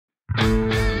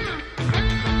Welcome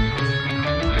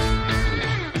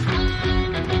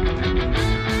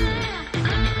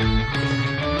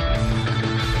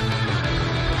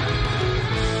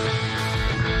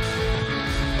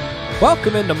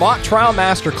into Mock Trial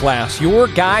Masterclass, your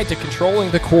guide to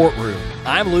controlling the courtroom.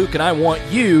 I'm Luke, and I want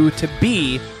you to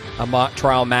be a mock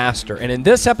trial master. And in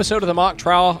this episode of the Mock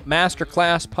Trial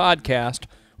Masterclass Podcast,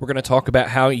 we're going to talk about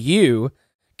how you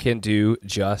can do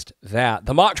just that.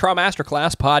 The Mock Trial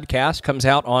Masterclass Podcast comes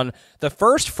out on the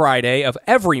first Friday of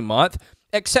every month,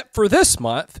 except for this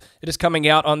month. It is coming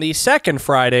out on the second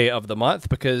Friday of the month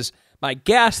because my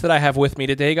guest that I have with me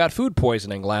today got food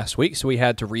poisoning last week, so we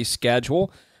had to reschedule.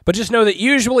 But just know that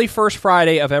usually first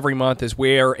Friday of every month is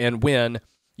where and when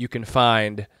you can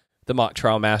find the Mock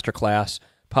Trial Masterclass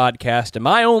podcast. And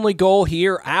my only goal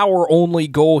here, our only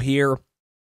goal here,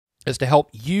 is to help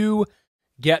you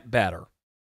get better.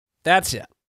 That's it.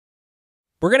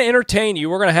 We're going to entertain you.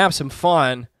 We're going to have some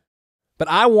fun. But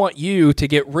I want you to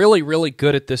get really, really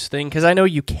good at this thing because I know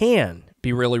you can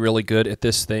be really, really good at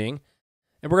this thing.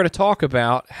 And we're going to talk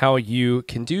about how you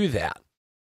can do that.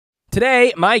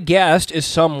 Today, my guest is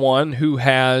someone who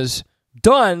has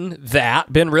done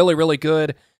that, been really, really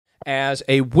good as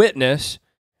a witness,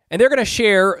 and they're going to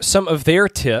share some of their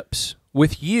tips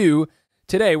with you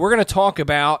today. We're going to talk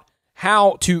about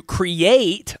how to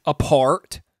create a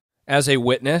part as a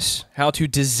witness, how to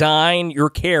design your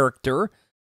character.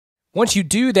 Once you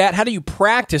do that, how do you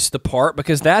practice the part?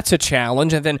 Because that's a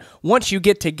challenge. And then once you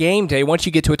get to game day, once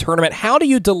you get to a tournament, how do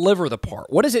you deliver the part?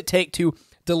 What does it take to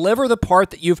deliver the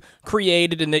part that you've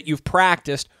created and that you've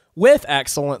practiced with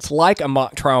excellence like a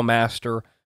mock trial master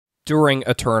during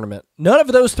a tournament? None of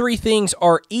those three things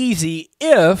are easy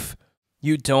if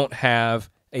you don't have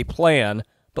a plan.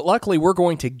 But luckily, we're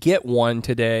going to get one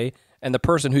today, and the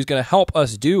person who's going to help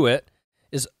us do it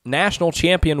is national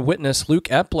champion witness Luke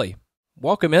Epley.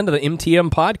 Welcome into the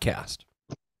MTM podcast.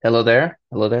 Hello there.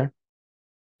 Hello there.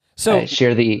 So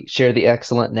share the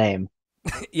excellent name.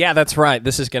 Yeah, that's right.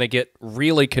 This is going to get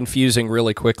really confusing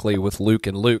really quickly with Luke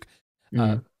and Luke.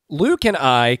 Luke and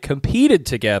I competed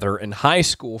together in high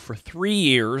school for 3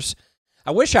 years.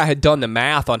 I wish I had done the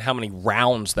math on how many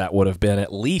rounds that would have been,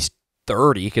 at least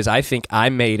 30, because I think I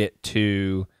made it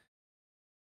to,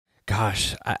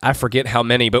 gosh, I forget how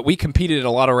many, but we competed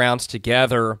a lot of rounds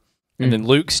together, and then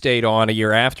Luke stayed on a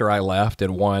year after I left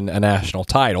and won a national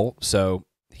title, so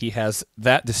he has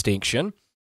that distinction.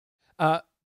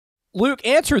 Luke,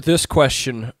 answer this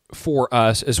question for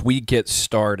us as we get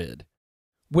started.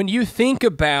 When you think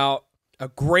about a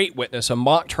great witness, a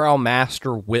mock trial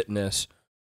master witness,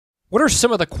 what are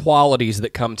some of the qualities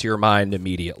that come to your mind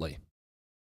immediately?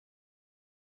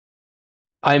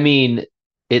 I mean,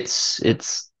 it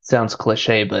sounds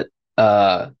cliche, but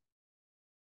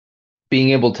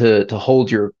being able to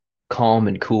hold your calm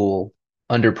and cool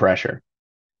under pressure,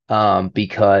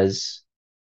 because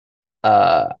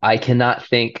I cannot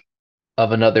think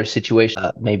of another situation.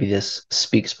 Maybe this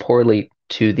speaks poorly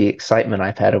to the excitement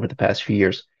I've had over the past few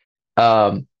years.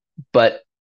 But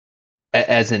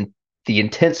as in the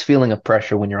intense feeling of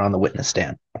pressure when you're on the witness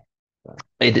stand,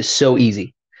 it is so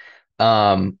easy,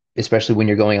 especially when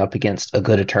you're going up against a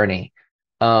good attorney,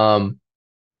 to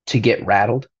get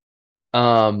rattled.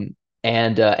 And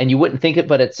you wouldn't think it,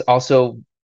 but it's also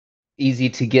easy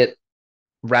to get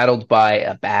rattled by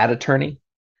a bad attorney.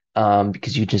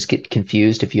 Because you just get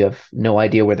confused if you have no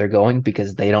idea where they're going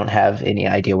because they don't have any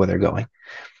idea where they're going.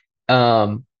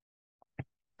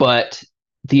 But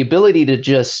the ability to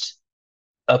just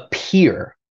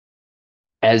appear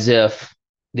as if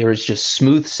there is just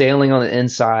smooth sailing on the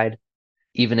inside,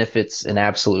 even if it's an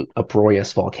absolute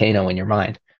uproarious volcano in your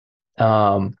mind,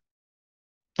 that's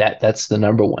the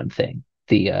number one thing.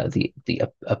 The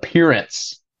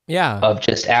appearance of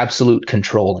just absolute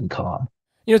control and calm.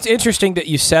 You know, it's interesting that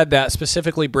you said that,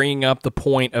 specifically bringing up the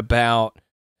point about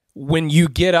when you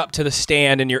get up to the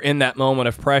stand and you're in that moment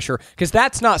of pressure, because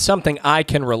that's not something I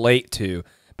can relate to,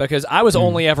 because I was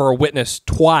only ever a witness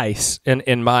twice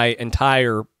in my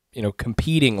entire,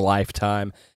 competing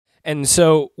lifetime. And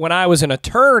so when I was an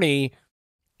attorney,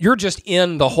 you're just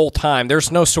in the whole time.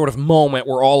 There's no sort of moment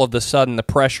where all of a sudden the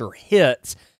pressure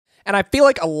hits. And I feel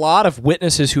like a lot of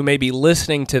witnesses who may be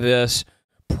listening to this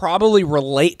probably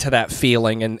relate to that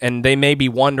feeling, and they may be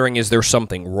wondering, is there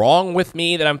something wrong with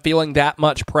me that I'm feeling that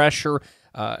much pressure?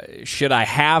 Should I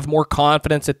have more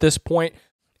confidence at this point?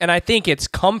 And I think it's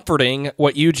comforting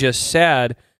what you just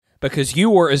said, because you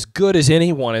were as good as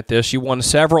anyone at this. You won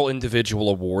several individual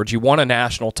awards. You won a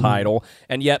national title,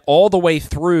 and yet all the way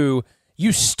through,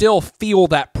 you still feel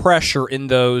that pressure in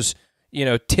those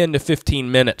 10 to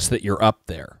 15 minutes that you're up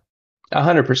there.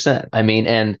 100%. I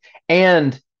mean,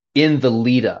 and in the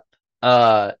lead up,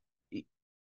 uh,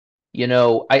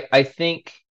 I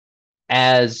think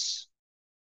as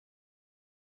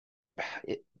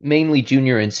mainly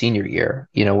junior and senior year,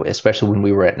 especially when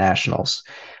we were at nationals,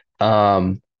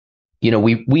 um,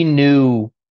 we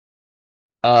knew,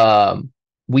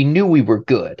 we were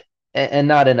good, and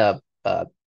not in a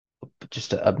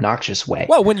just an obnoxious way.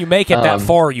 Well, when you make it that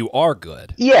far, you are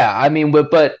good. Yeah, I mean,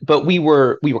 but we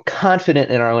were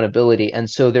confident in our own ability, and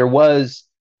so there was,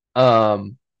 I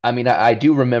mean, I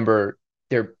do remember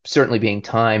there certainly being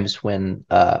times when,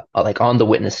 like on the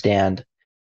witness stand,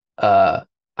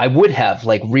 I would have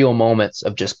like real moments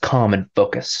of just calm and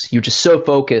focus. You're just so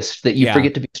focused that you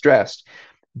forget to be stressed.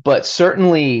 But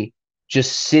certainly,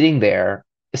 just sitting there,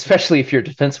 especially if you're a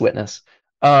defense witness,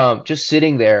 just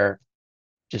sitting there,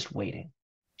 just waiting,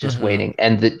 waiting,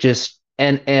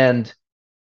 and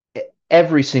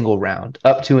every single round,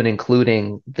 up to and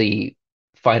including the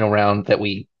final round that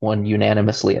we won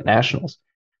unanimously at nationals.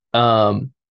 I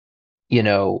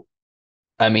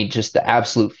mean, just the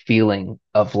absolute feeling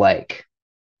of like,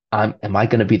 am I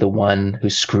going to be the one who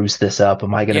screws this up?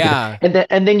 Am I going to be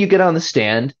and then you get on the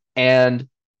stand and,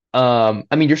 I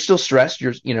mean, you're still stressed,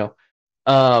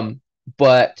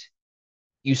 but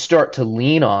you start to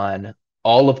lean on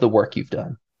all of the work you've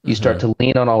done. You start to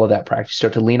lean on all of that practice,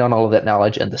 start to lean on all of that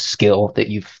knowledge and the skill that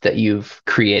you've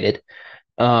created.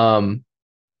 And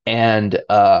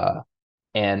the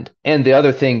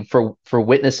other thing for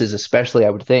witnesses, especially, I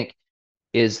would think,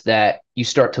 is that you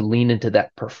start to lean into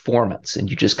that performance and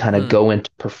you just kind of go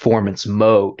into performance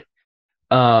mode.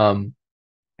 And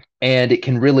it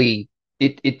can really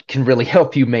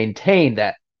help you maintain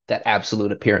that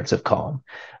absolute appearance of calm.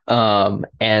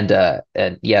 And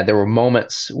yeah, there were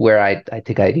moments where I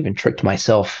think I'd even tricked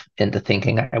myself into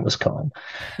thinking I was calm.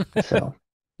 So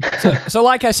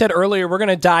like I said earlier, we're going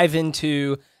to dive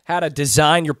into how to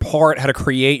design your part, how to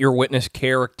create your witness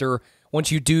character.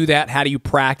 Once you do that, how do you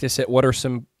practice it? What are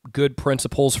some good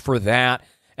principles for that?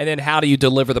 And then how do you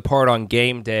deliver the part on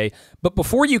game day? But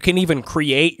before you can even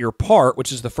create your part,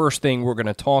 which is the first thing we're going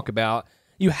to talk about,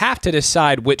 you have to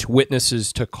decide which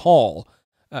witnesses to call.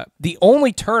 The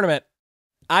only tournament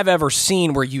I've ever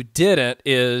seen where you didn't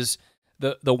is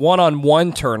the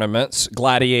one-on-one tournaments,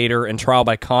 Gladiator and Trial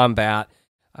by Combat,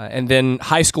 and then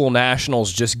high school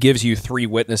nationals just gives you 3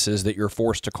 witnesses that you're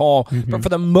forced to call. But for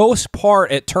the most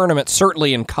part at tournaments,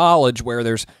 certainly in college where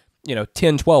there's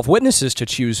 10, 12 witnesses to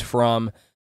choose from,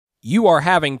 you are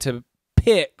having to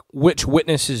pick which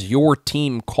witnesses your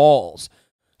team calls.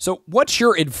 So what's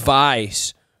your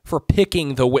advice for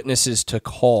picking the witnesses to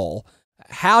call?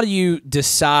 How do you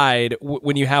decide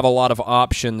when you have a lot of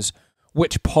options,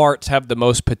 which parts have the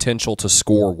most potential to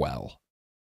score well?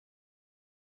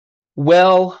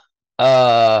 Well,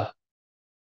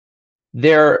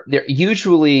 they're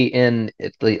usually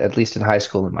at least in high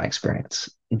school, in my experience,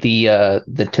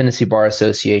 the Tennessee Bar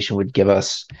Association would give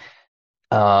us,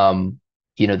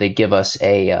 they give us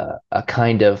a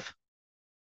kind of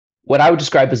what I would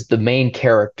describe as the main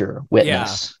character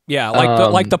witness. Yeah,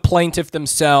 like the plaintiff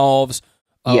themselves,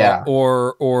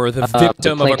 or the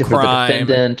victim the of a crime, or the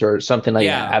defendant, or something like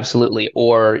that. Absolutely,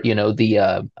 or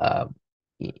the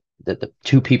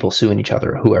 2 people suing each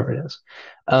other, or whoever it is.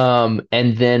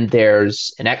 And then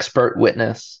there's an expert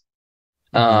witness,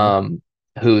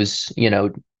 who's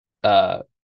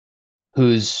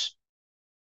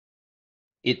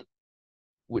it.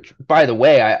 Which, by the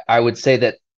way, I would say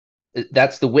that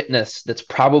that's the witness that's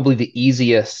probably the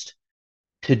easiest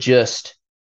to just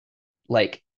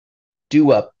like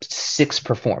do a 6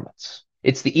 performance.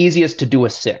 It's the easiest to do a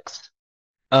 6.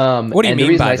 What do you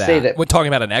mean by that? I say that? We're talking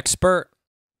about an expert?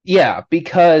 Yeah,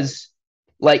 because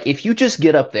like if you just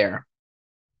get up there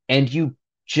and you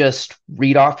just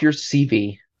read off your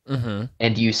CV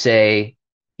and you say,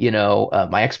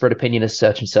 my expert opinion is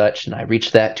such and such, and I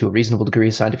reached that to a reasonable degree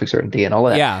of scientific certainty and all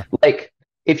of that. Yeah. Like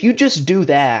if you just do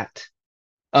that,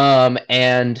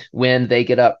 and when they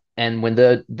get up and when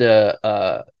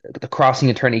the crossing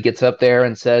attorney gets up there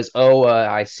and says,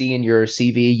 I see in your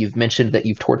CV you've mentioned that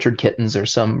you've tortured kittens or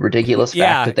some ridiculous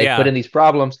fact that they put in these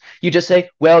problems, you just say,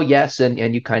 well, yes,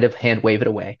 and you kind of hand wave it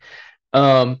away.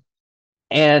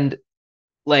 And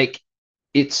like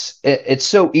it's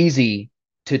so easy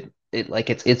to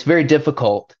it's very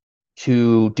difficult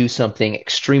to do something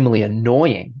extremely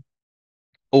annoying,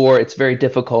 or it's very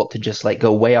difficult to just like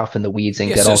go way off in the weeds and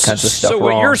get all kinds of stuff wrong. So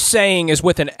what you're saying is,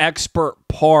 with an expert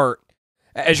part,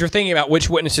 as you're thinking about which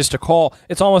witnesses to call,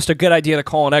 it's almost a good idea to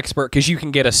call an expert because you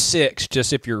can get a 6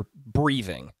 just if you're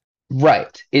breathing.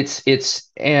 Right.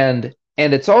 And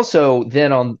and it's also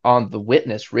then on the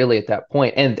witness really at that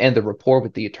point, and the rapport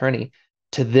with the attorney,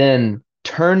 to then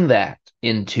turn that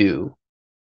into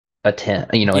a 10,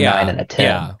 a 9 and a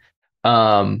 10.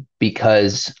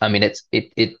 Because I mean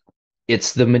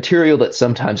it's the material that's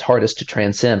sometimes hardest to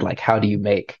transcend. Like, how do you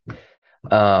make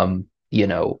the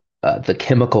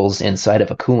chemicals inside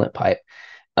of a coolant pipe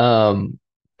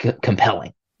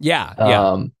compelling?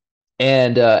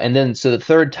 And then so the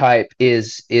third type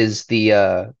is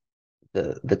the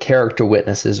character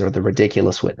witnesses, or the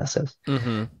ridiculous witnesses.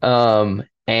 And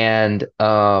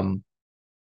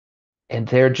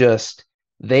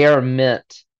they are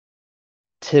meant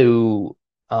to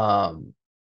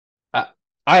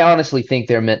I honestly think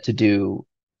they're meant to do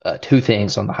two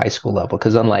things on the high school level,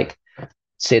 because unlike,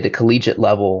 say, the collegiate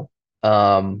level,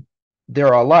 there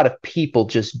are a lot of people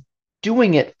just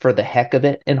doing it for the heck of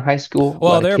it in high school.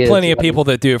 Well, there are plenty of people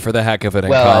that do it for the heck of it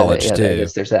in college too. I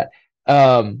guess there's that.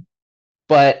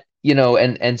 But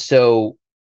and so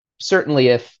certainly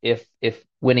if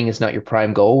winning is not your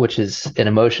prime goal, which is an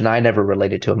emotion I never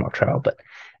related to in mock trial, but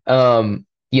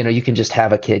you can just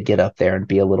have a kid get up there and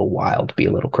be a little wild, be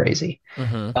a little crazy.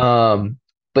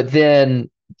 But then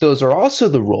those are also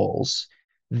the roles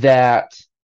that,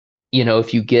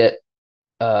 if you get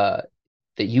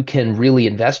that you can really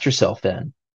invest yourself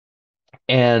in,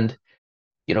 and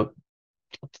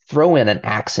throw in an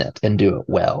accent and do it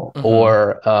well.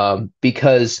 Or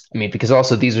because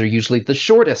also these are usually the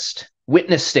shortest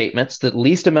witness statements, the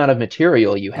least amount of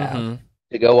material you have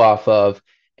to go off of,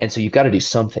 and so you've got to do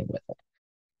something with it.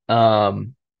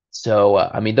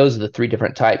 Those are the three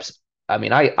different types.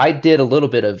 I did a little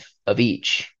bit of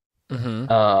each.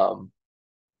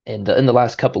 In the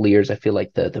last couple of years, I feel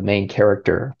like the main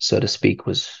character, so to speak,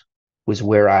 was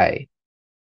where I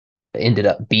ended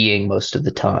up being most of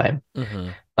the time.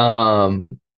 I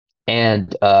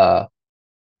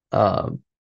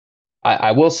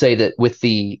will say that with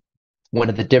one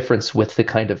of the difference with the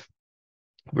kind of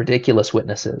ridiculous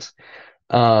witnesses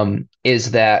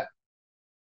is that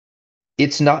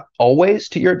it's not always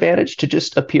to your advantage to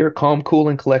just appear calm, cool,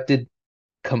 and collected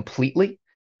completely.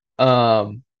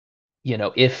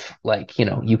 If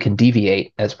you can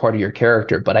deviate as part of your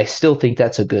character, but I still think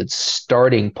that's a good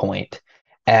starting point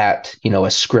at, a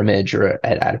scrimmage, or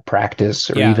at a practice,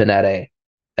 or even at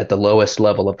the lowest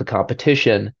level of the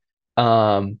competition,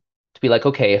 to be like,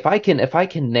 okay, if I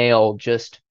can nail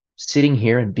just sitting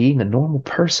here and being a normal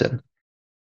person,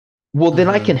 well, then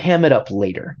I can ham it up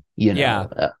later,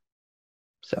 and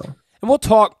we'll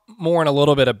talk more in a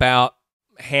little bit about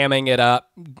hamming it up,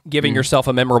 giving yourself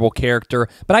a memorable character.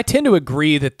 But I tend to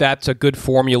agree that that's a good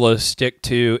formula to stick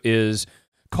to, is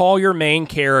call your main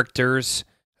characters,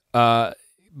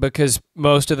 because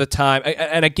most of the time,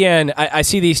 and again, I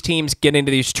see these teams get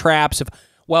into these traps of,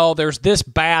 well, there's this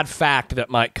bad fact that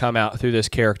might come out through this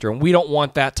character, and we don't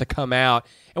want that to come out.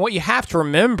 And what you have to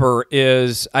remember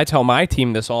is, I tell my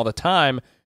team this all the time,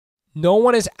 no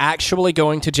one is actually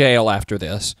going to jail after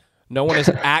this. No one is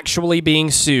actually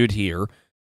being sued here.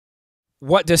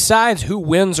 What decides who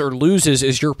wins or loses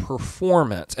is your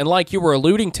performance. And like you were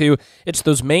alluding to, it's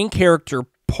those main character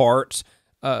parts,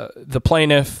 the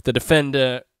plaintiff, the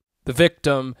defendant, the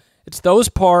victim. It's those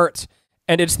parts,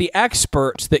 and it's the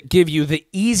experts that give you the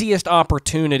easiest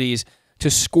opportunities to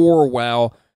score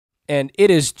well. And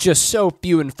it is just so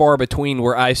few and far between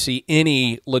where I see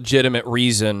any legitimate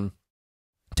reason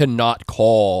to not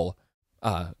call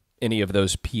any of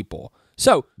those people.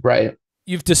 So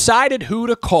you've decided who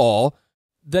to call.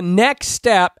 The next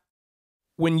step,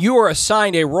 when you are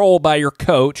assigned a role by your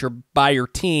coach or by your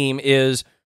team, is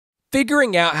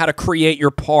figuring out how to create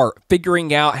your part,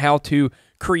 figuring out how to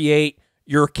create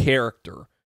your character.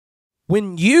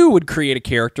 When you would create a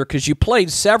character, because you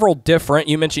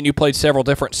mentioned you played several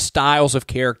different styles of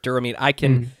character. I mean, I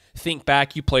can think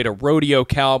back, you played a rodeo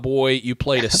cowboy, you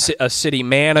played a city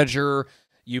manager,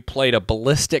 you played a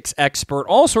ballistics expert,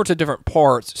 all sorts of different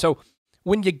parts. So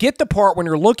when you get the part, when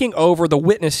you're looking over the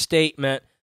witness statement,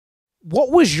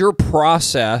 what was your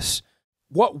process?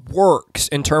 What works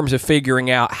in terms of figuring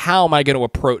out, how am I going to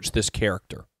approach this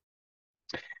character?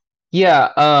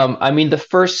 The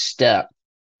first step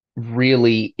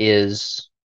really is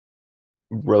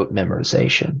rote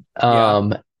memorization.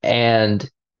 And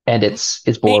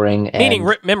it's boring. Meaning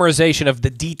memorization of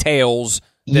the details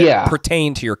that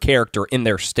pertain to your character in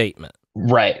their statement.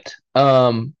 Right.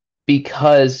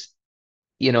 Because,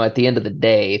 at the end of the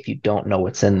day, if you don't know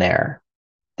what's in there,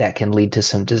 that can lead to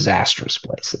some disastrous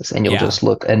places. And you'll just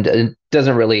look, and it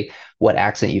doesn't really what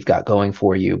accent you've got going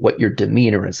for you, what your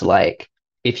demeanor is like.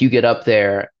 If you get up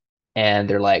there and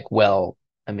they're like, well,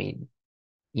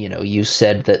 you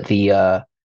said that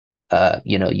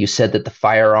you said that the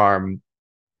firearm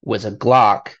was a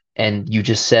Glock, and you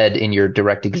just said in your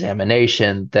direct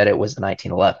examination that it was a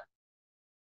 1911,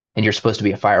 and you're supposed to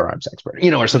be a firearms expert,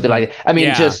 or something like that. I mean,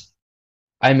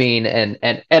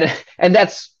 Yeah. and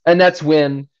that's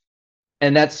when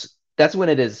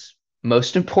it is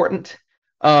most important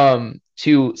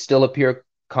to still appear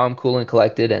calm, cool, and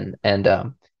collected.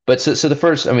 But so the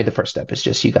first step is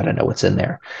just you got to know what's in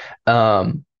there.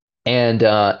 And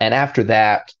after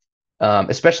that,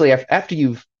 especially after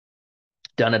you've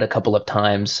done it a couple of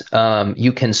times,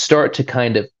 you can start to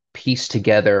kind of piece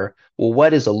together, well,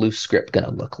 what is a loose script going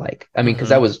to look like? I mean, because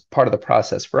that was part of the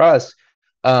process for us,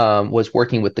 was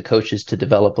working with the coaches to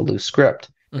develop a loose script.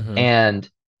 And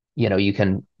you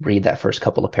can read that first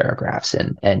couple of paragraphs,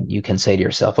 and you can say to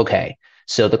yourself, okay,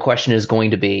 so the question is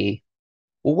going to be,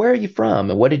 well, where are you from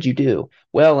and what did you do?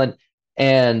 Well,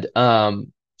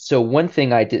 so one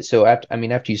thing I did, so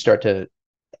after you start to,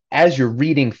 as you're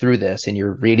reading through this and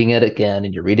you're reading it again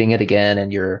and you're reading it again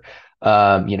and you're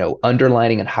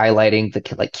underlining and highlighting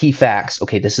the like key facts.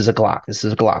 Okay, this is a Glock. This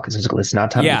is a Glock. It's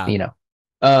not time. Yeah.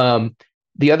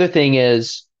 The other thing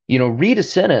is, read a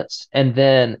sentence and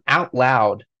then out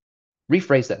loud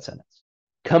rephrase that sentence.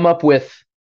 Come up with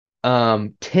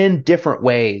 10 different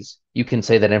ways you can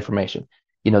say that information.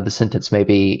 The sentence may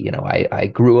be, I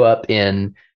grew up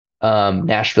in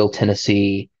Nashville,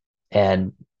 Tennessee,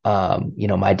 and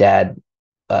my dad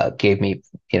gave me,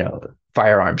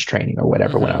 firearms training or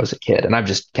whatever when I was a kid. And I'm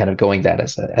just kind of going that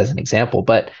as an example.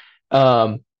 But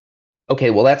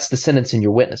okay, well, that's the sentence in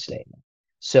your witness statement.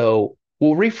 So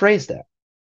we'll rephrase that.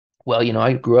 Well,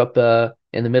 I grew up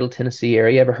in the Middle Tennessee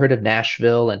area. Ever heard of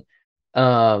Nashville? And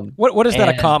what does that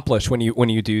accomplish when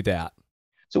you do that?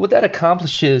 So what that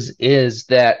accomplishes is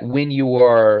that when you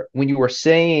are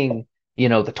saying,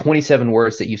 the 27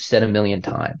 words that you've said a million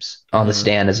times on the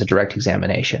stand as a direct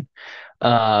examination,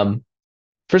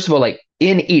 first of all, like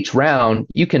in each round,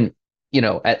 you can,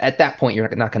 at that point, you're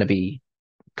not going to be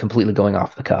completely going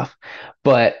off the cuff,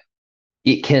 but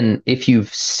it can, if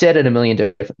you've said it a million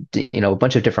different, a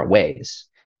bunch of different ways,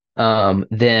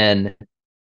 then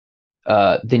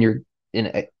you're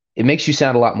it makes you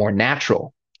sound a lot more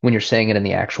natural when you're saying it in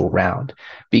the actual round,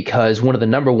 because one of the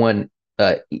number one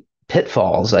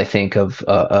pitfalls I think of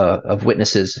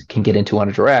witnesses can get into on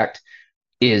a direct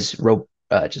is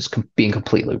being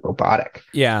completely robotic.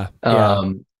 Yeah.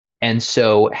 And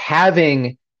so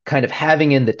having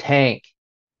in the tank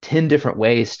 10 different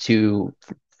ways to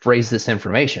phrase this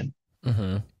information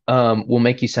will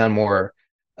make you sound more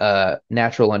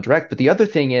natural on direct. But the other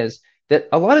thing is that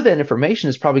a lot of that information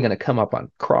is probably going to come up on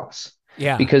cross.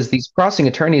 Yeah. Because these crossing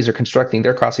attorneys are constructing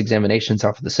their cross examinations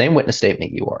off of the same witness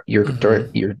statement you are. You're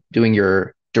doing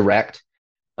your direct.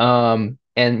 And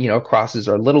crosses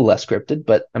are a little less scripted,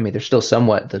 but I mean, they're still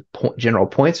somewhat, the general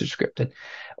points are scripted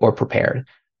or prepared.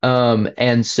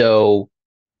 And so,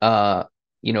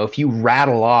 if you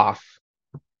rattle off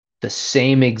the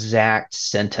same exact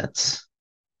sentence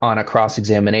on a cross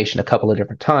examination a couple of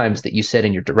different times that you said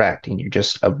in your direct, and you're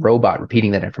just a robot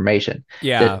repeating that information,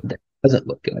 that doesn't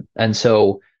look good. And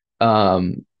so,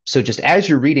 so just as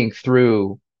you're reading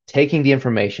through, taking the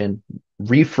information,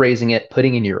 rephrasing it,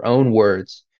 putting in your own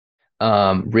words,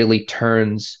 really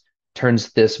turns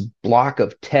this block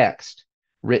of text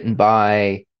written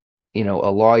by, a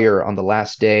lawyer on the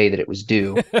last day that it was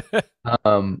due,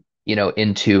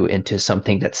 into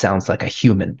something that sounds like a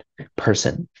human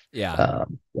person. Yeah.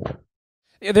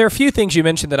 There are a few things you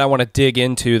mentioned that I want to dig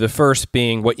into. The first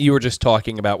being what you were just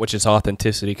talking about, which is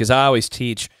authenticity, because I always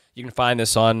teach, you can find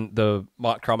this on the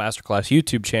Mock Trial Masterclass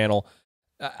YouTube channel.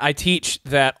 I teach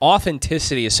that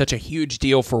authenticity is such a huge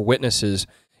deal for witnesses,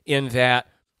 in that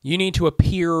you need to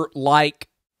appear like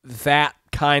that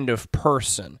kind of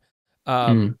person.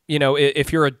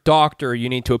 If you're a doctor, you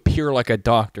need to appear like a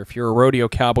doctor. If you're a rodeo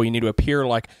cowboy, you need to appear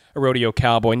like a rodeo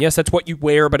cowboy. And yes, that's what you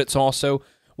wear, but it's also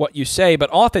what you say.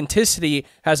 But authenticity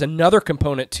has another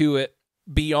component to it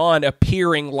beyond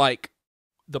appearing like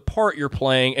the part you're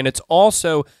playing, and it's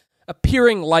also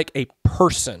appearing like a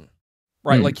person,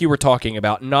 right? Like you were talking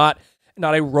about, not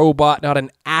a robot, not an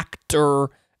actor.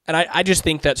 And I just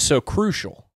think that's so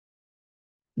crucial.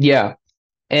 Yeah.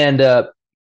 And the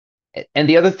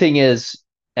other thing is,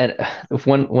 and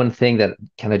one thing that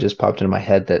kind of just popped into my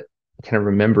head that kind of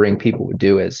remembering people would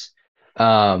do is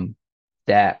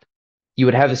that you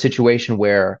would have a situation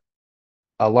where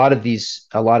a lot of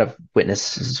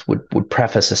witnesses would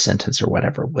preface a sentence or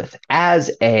whatever with,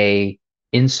 as a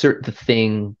insert the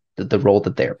thing, the role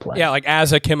that they're playing. Yeah, like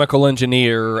as a chemical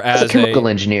engineer, as a chemical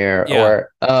engineer, yeah.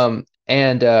 or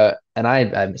and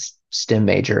I'm STEM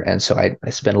major, and so I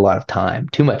spent a lot of time,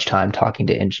 too much time, talking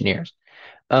to engineers.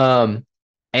 And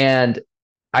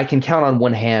I can count on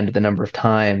one hand the number of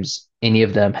times any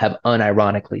of them have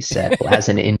unironically said, well, as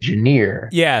an engineer.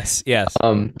 Yes, yes.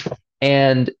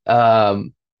 And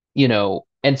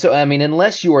and so I mean,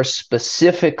 unless you are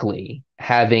specifically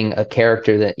having a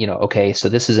character that, okay, so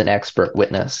this is an expert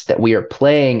witness that we are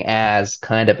playing as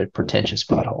kind of a pretentious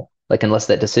butthole, like unless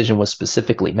that decision was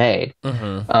specifically made,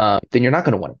 then you're not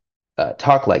going to want to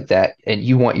talk like that, and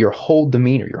you want your whole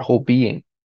demeanor, your whole being,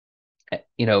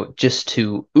 just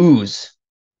to ooze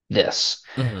this.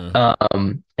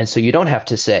 And so you don't have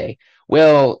to say,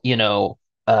 well,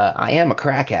 I am a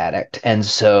crack addict, and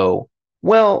so,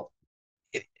 well,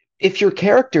 if your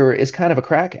character is kind of a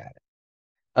crack addict,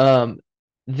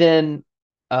 then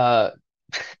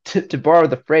to borrow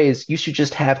the phrase, you should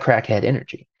just have crackhead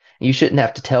energy. You shouldn't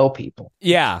have to tell people.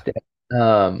 Yeah.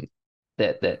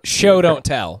 That show don't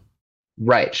tell.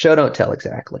 Right. Show don't tell,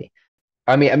 exactly.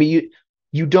 I mean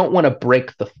you don't want to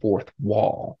break the fourth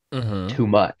wall too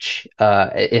much,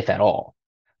 if at all.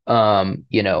 And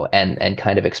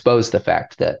kind of expose the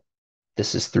fact that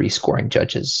this is 3 scoring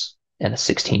judges and a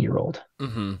 16-year-old.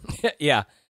 Yeah.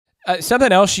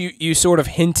 Something else you sort of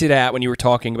hinted at when you were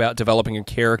talking about developing a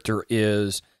character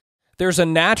is there's a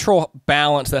natural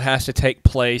balance that has to take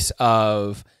place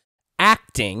of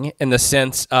acting, in the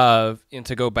sense of, and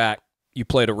to go back, you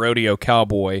played a rodeo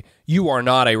cowboy. You are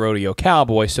not a rodeo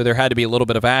cowboy, so there had to be a little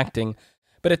bit of acting.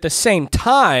 But at the same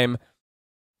time,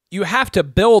 you have to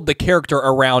build the character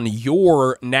around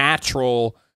your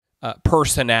natural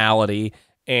personality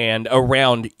and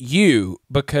around you,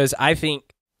 because I think,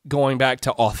 going back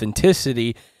to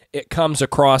authenticity, it comes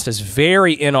across as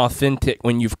very inauthentic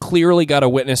when you've clearly got a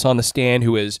witness on the stand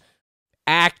who is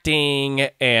acting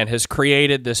and has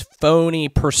created this phony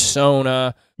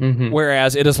persona,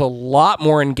 whereas it is a lot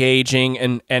more engaging,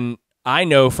 and I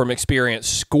know from experience,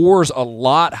 scores a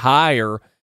lot higher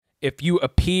if you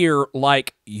appear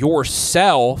like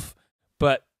yourself,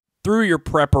 but through your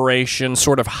preparation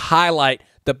sort of highlight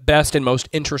the best and most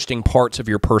interesting parts of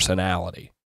your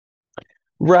personality.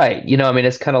 Right.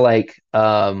 It's kind of like,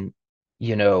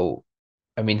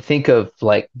 think of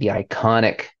like the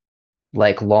iconic,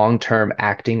 like long-term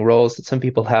acting roles that some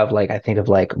people have. Like I think of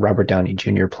like Robert Downey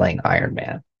Jr. playing Iron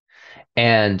Man.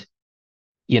 And,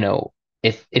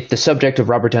 if the subject of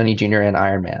Robert Downey Jr. and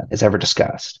Iron Man is ever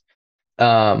discussed,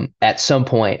 at some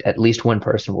point, at least one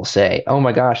person will say, oh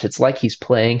my gosh, it's like he's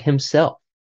playing himself.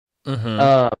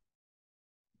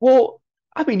 Well,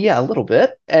 I mean, yeah, a little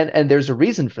bit, and there's a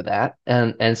reason for that,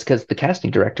 and it's because the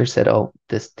casting director said, "Oh,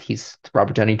 he's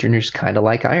Robert Downey Jr. is kind of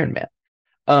like Iron Man,"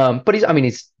 but he's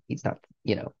not,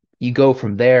 you go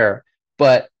from there,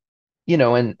 but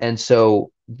and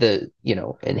so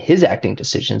in his acting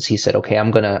decisions, he said, "Okay, I'm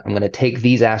gonna take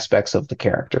these aspects of the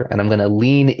character, and I'm gonna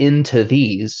lean into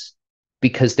these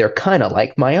because they're kind of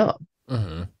like my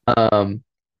own,"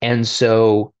 and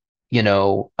so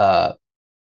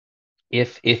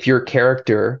if your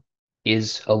character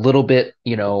is a little bit,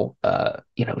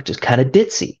 just kind of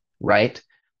ditzy, right?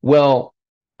 Well,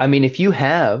 I mean, if you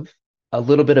have a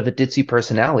little bit of a ditzy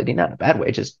personality, not in a bad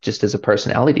way, just as a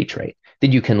personality trait,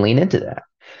 then you can lean into that.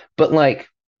 But like,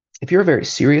 if you're a very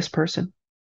serious person,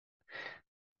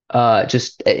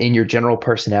 just in your general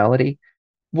personality,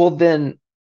 well, then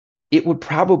it would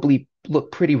probably look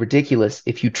pretty ridiculous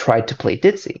if you tried to play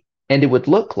ditzy. And it would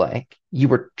look like you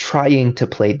were trying to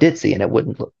play ditzy, and it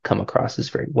wouldn't come across as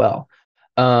very well.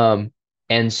 And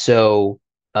so,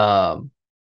 so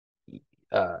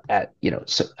I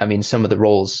mean, some of the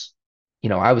roles,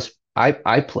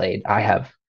 I played, I've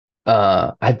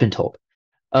been told,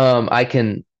 I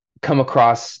can come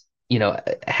across,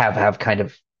 have kind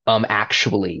of,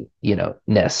 actually,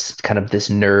 ness, kind of this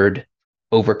nerd,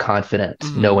 overconfident,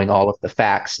 knowing all of the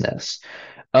facts-ness.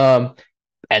 And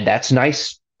that's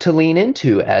nice to lean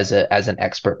into as an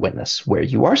expert witness, where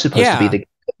you are supposed to be the guy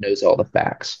that knows all the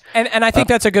facts. And I think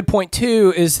that's a good point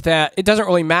too, is that it doesn't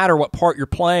really matter what part you're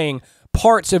playing.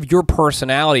 Parts of your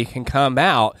personality can come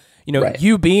out. Right.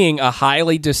 You being a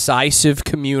highly decisive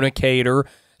communicator,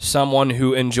 someone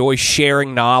who enjoys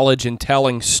sharing knowledge and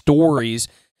telling stories,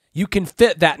 you can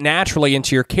fit that naturally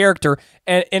into your character.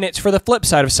 And it's for the flip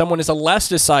side. If someone is a less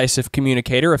decisive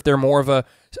communicator, if they're more of a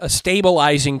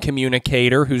stabilizing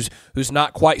communicator who's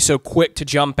not quite so quick to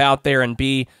jump out there and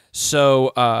be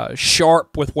so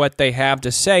sharp with what they have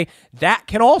to say, that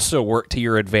can also work to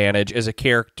your advantage as a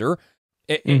character.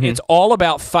 It's all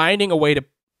about finding a way to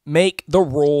make the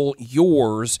role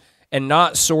yours and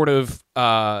not sort of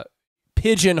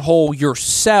pigeonhole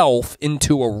yourself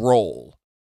into a role.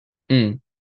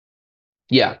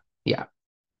 Yeah.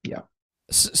 Yeah.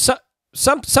 So,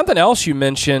 something else you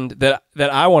mentioned that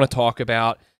I want to talk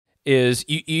about is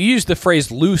you use the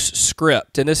phrase loose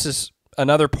script, and this is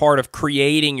another part of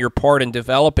creating your part and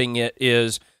developing it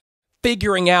is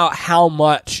figuring out how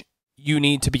much you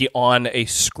need to be on a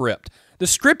script. The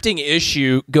scripting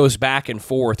issue goes back and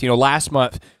forth. Last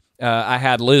month I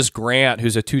had Liz Grant,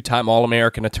 who's a 2-time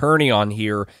All-American attorney, on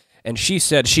here, and she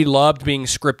said she loved being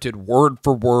scripted word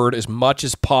for word as much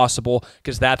as possible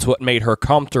because that's what made her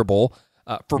comfortable.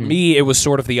 For me, it was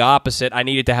sort of the opposite. I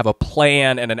needed to have a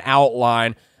plan and an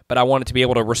outline, but I wanted to be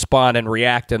able to respond and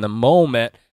react in the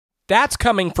moment. That's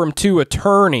coming from 2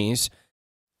 attorneys.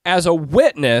 As a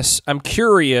witness, I'm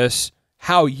curious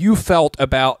how you felt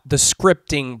about the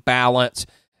scripting balance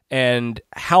and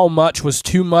how much was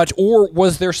too much, or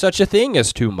was there such a thing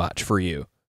as too much for you?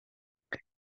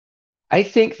 I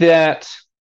think that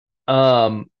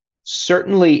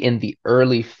certainly in the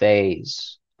early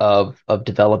phase of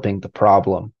developing the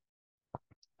problem,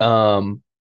 there's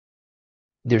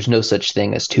no such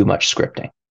thing as too much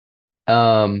scripting.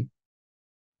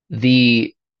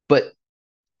 But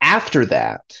after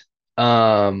that,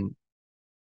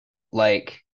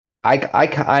 like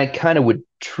I kind of would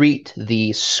treat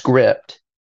the script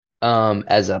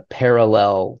as a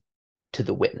parallel to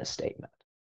the witness statement,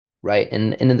 right?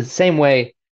 And in the same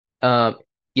way, in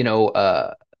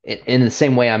the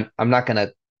same way, I'm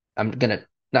gonna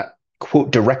not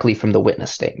quote directly from the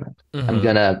witness statement. I'm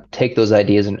gonna take those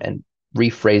ideas and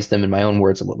rephrase them in my own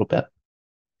words a little bit.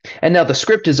 And now the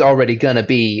script is already gonna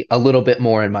be a little bit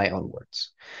more in my own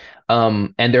words.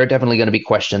 And there are definitely going to be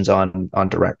questions on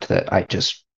direct that I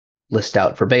just list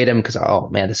out verbatim because, oh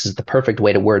man, this is the perfect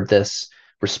way to word this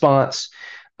response.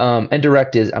 And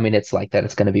direct is, I mean, it's like that.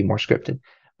 It's going to be more scripted.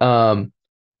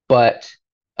 But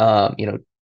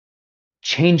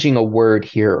changing a word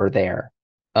here or there,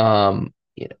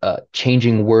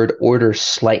 changing word order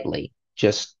slightly,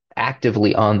 just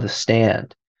actively on the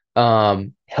stand,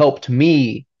 helped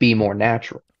me be more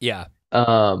natural. Yeah.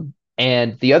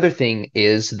 And the other thing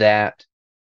is that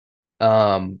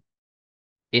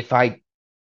if I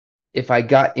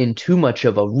got in too much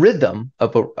of a rhythm,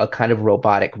 of a kind of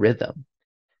robotic rhythm,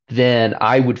 then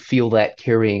I would feel that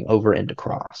carrying over into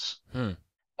cross. And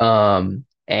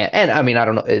I mean, I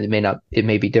don't know, it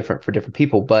may be different for different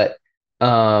people, but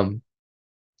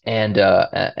and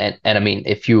I mean,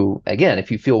 if you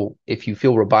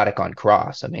feel robotic on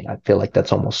cross, I mean, I feel like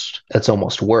that's almost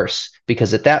worse,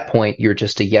 because at that point you're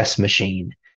just a yes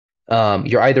machine.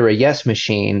 You're either a yes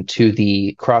machine to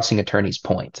the crossing attorney's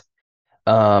point,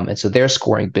 and so they're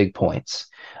scoring big points,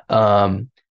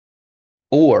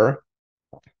 or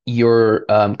you're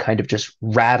kind of just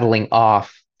rattling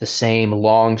off the same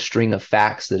long string of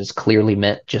facts that is clearly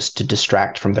meant just to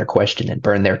distract from their question and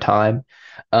burn their time.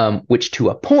 Which to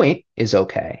a point is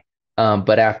okay.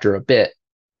 But after a bit,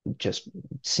 just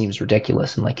seems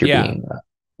ridiculous and like you're being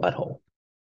a butthole.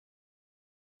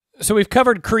 So we've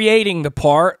covered creating the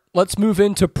part. Let's move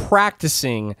into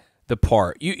practicing the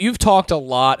part. You've talked a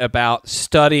lot about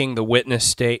studying the witness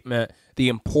statement, the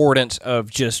importance of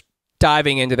just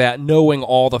diving into that, knowing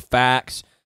all the facts.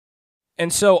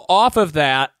 And so off of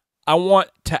that, I want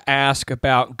to ask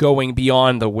about going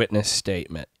beyond the witness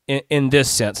statement. In this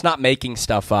sense, not making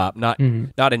stuff up, not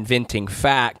inventing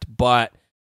fact, but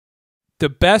the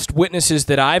best witnesses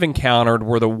that I've encountered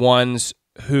were the ones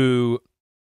who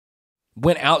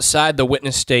went outside the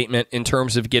witness statement in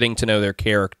terms of getting to know their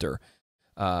character.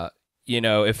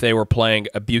 If they were playing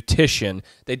a beautician,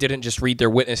 they didn't just read their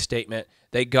witness statement.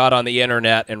 They got on the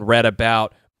internet and read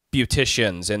about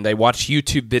beauticians, and they watched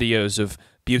YouTube videos of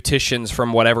beauticians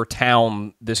from whatever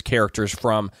town this character's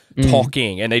from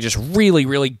talking, and they just really,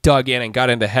 really dug in and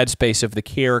got into the headspace of the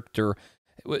character.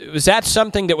 Was that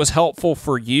something that was helpful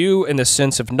for you in the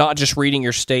sense of not just reading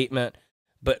your statement,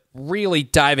 but really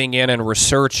diving in and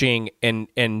researching and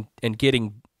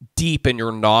getting deep in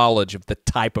your knowledge of the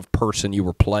type of person you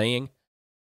were playing?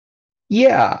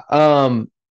 Yeah,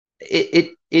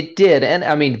 it did. And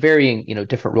I mean, varying,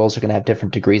 different roles are going to have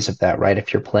different degrees of that, right?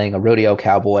 If you're playing a rodeo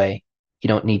cowboy, you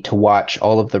don't need to watch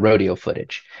all of the rodeo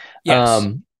footage. Yes.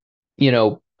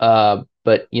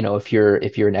 But if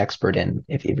you're an expert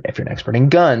in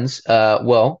guns,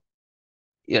 well,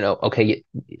 okay,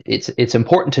 it's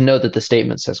important to know that the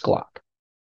statement says Glock.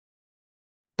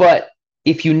 But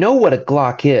if you know what a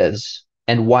Glock is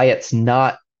and why it's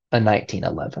not a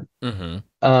 1911,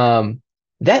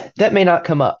 that may not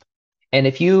come up. And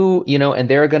if and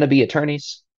there are going to be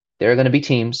attorneys, there are going to be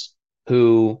teams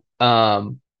who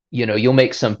you'll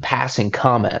make some passing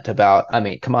comment about, I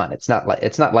mean, come on, it's not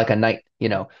like a night,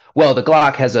 well, the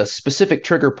Glock has a specific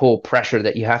trigger pull pressure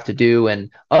that you have to do, and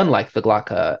unlike the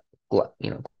Glock,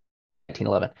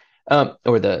 1911,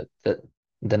 or the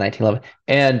 1911,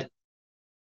 and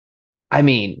I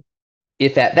mean,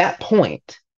 if at that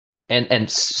point,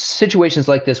 and situations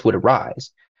like this would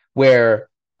arise, where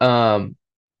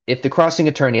if the crossing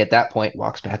attorney at that point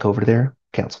walks back over to their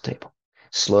counsel table,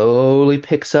 slowly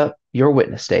picks up your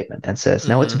witness statement and says,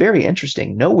 now it's very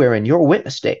interesting. Nowhere in your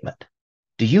witness statement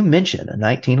do you mention a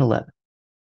 1911.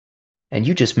 And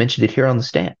you just mentioned it here on the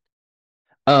stand.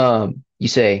 You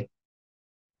say,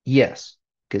 yes,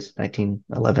 because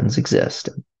 1911s exist.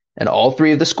 And all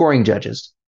three of the scoring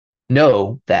judges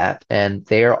know that, and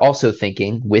they are also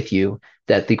thinking with you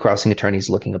that the crossing attorney is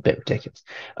looking a bit ridiculous.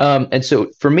 And so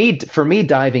for me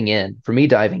diving in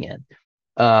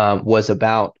was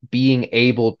about being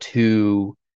able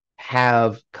to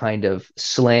have kind of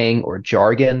slang or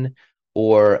jargon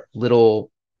or the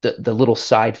little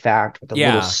side fact, or the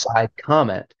little side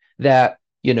comment that,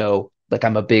 like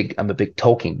I'm a big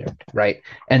Tolkien nerd, right?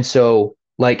 And so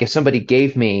like if somebody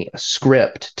gave me a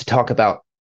script to talk about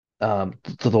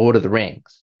the Lord of the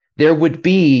Rings,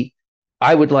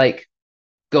 I would like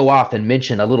go off and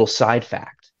mention a little side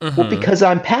fact. Well, because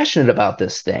I'm passionate about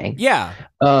this thing. Yeah.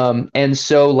 And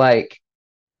so like,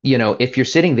 if you're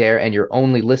sitting there and you're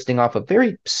only listing off a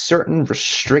very certain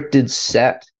restricted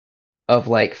set of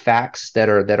like facts that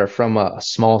are from a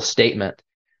small statement,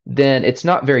 then it's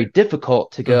not very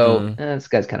difficult to go, this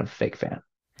guy's kind of a fake fan.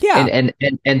 Yeah.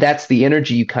 And that's the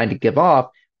energy you kind of give off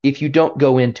if you don't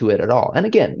go into it at all. And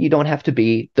again, you don't have to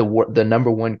be the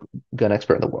number one gun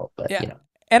expert in the world, but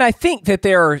And I think that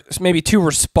there are maybe two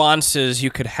responses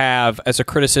you could have as a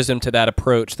criticism to that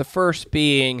approach. The first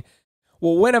being,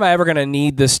 well, when am I ever going to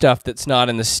need this stuff that's not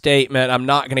in the statement? I'm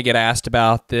not going to get asked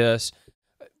about this.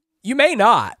 You may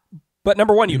not, but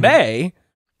number one, you may.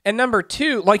 And number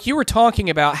two, like you were talking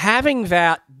about, having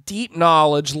that deep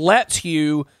knowledge lets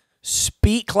you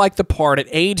speak like the part. It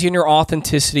aids in your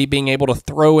authenticity, being able to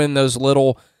throw in those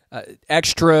little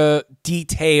extra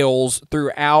details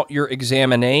throughout your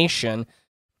examination.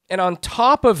 And on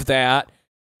top of that,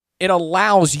 it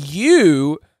allows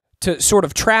you to sort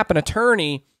of trap an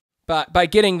attorney by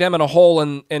getting them in a hole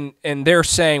and they're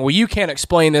saying, well, you can't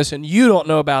explain this and you don't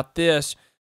know about this.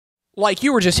 Like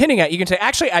you were just hinting at, you can say,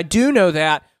 actually, I do know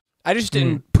that. I just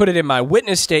didn't put it in my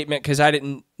witness statement because I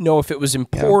didn't know if it was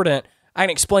important. Yeah. I can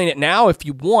explain it now if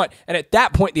you want. And at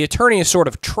that point, the attorney is sort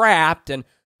of trapped. And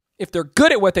if they're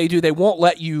good at what they do, they won't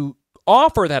let you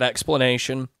offer that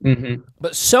explanation.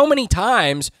 But so many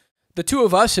times, the two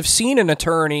of us have seen an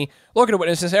attorney look at a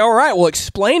witness and say, all right, well,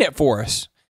 explain it for us.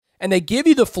 And they give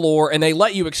you the floor and they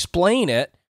let you explain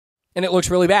it. And it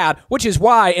looks really bad, which is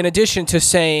why, in addition to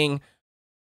saying,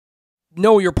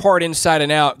 know your part inside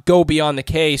and out, go beyond the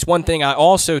case, one thing I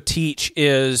also teach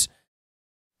is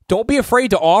don't be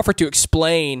afraid to offer to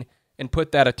explain and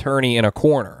put that attorney in a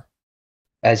corner.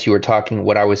 As you were talking,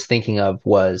 what I was thinking of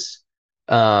was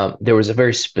there was a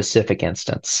very specific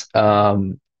instance.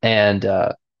 And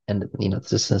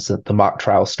this is the Mock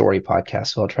Trial Story podcast,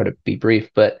 so I'll try to be brief.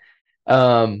 But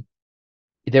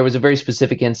there was a very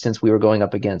specific instance. We were going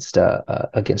up against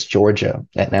Georgia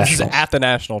at nationals. This is at the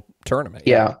national tournament.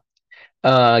 Yeah.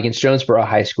 Against Jonesboro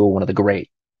High School, one of the great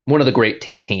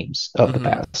teams of the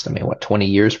past. I mean, 20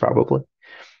 years probably.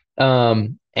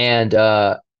 And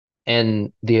the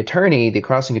attorney, the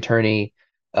crossing attorney,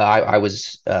 I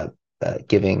was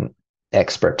giving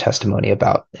expert testimony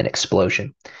about an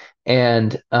explosion,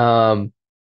 and the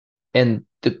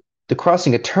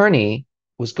crossing attorney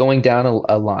was going down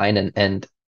a line, and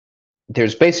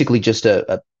there's basically just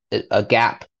a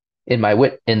gap in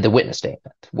the witness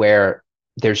statement where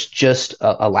there's just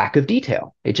a lack of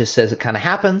detail. It just says it kind of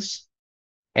happens,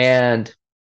 and the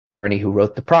attorney who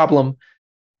wrote the problem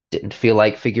didn't feel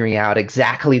like figuring out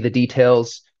exactly the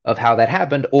details of how that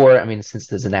happened, or, I mean, since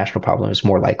there's a national problem, it's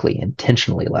more likely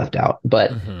intentionally left out.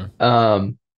 But,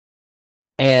 but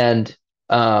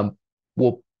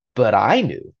I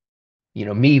knew,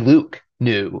 Luke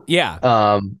knew,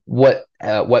 what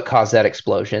caused that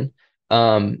explosion,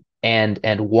 and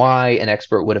why an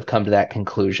expert would have come to that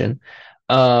conclusion.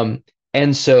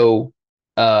 And so,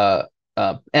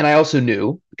 and I also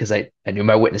knew, because I knew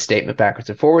my witness statement backwards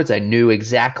and forwards, I knew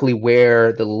exactly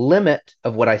where the limit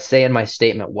of what I say in my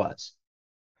statement was.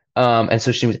 And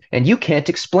so she was, and you can't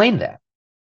explain that.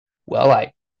 Well,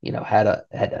 I, had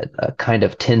a kind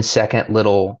of 10-second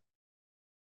little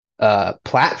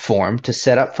platform to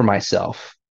set up for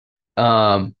myself,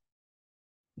 that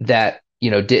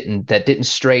didn't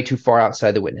stray too far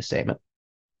outside the witness statement.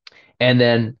 And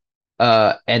then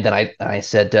And then I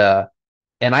said,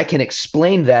 and I can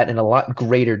explain that in a lot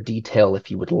greater detail if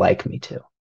you would like me to,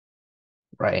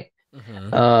 right?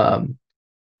 And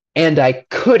I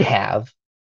could have,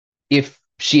 if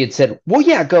she had said, well,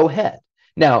 yeah, go ahead.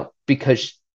 Now,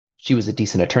 because she was a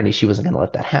decent attorney, she wasn't going to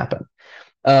let that happen.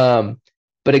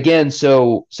 But again,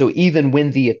 so even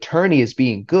when the attorney is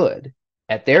being good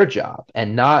at their job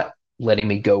and not letting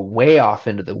me go way off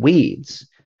into the weeds,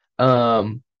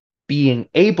 being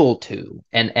able to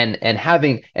and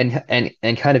having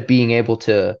and kind of being able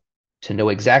to know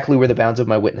exactly where the bounds of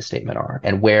my witness statement are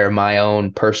and where my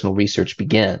own personal research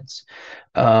begins,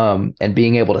 and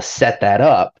being able to set that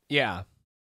up,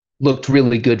 looked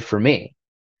really good for me.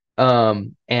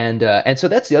 And so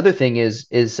that's the other thing is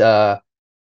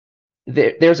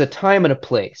there's a time and a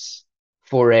place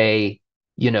for the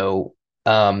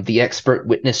expert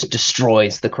witness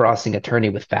destroys the crossing attorney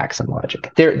with facts and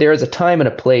logic. There is a time and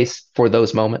a place for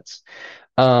those moments.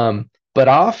 But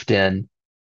often,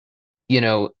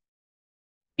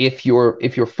 if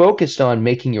you're focused on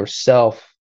making yourself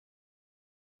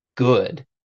good,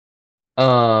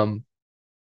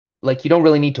 like you don't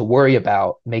really need to worry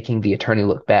about making the attorney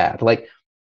look bad. Like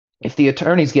if the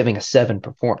attorney's giving a 7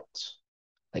 performance,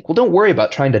 like, well, don't worry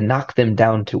about trying to knock them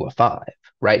down to a 5,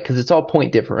 right? Because it's all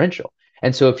point differential.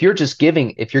 And so if you're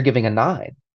giving a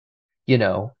 9, you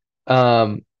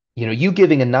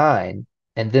giving a 9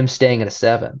 and them staying at a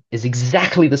 7 is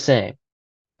exactly the same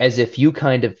as if you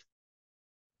kind of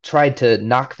tried to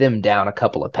knock them down a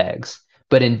couple of pegs,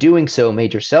 but in doing so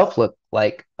made yourself look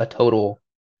like a total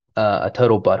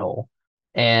butthole,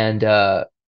 and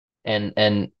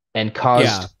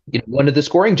caused one of the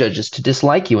scoring judges to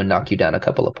dislike you and knock you down a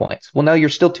couple of points. Well, now you're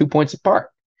still 2 points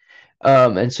apart,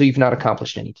 and so you've not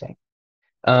accomplished anything.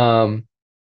 So I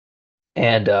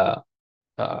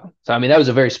mean, that was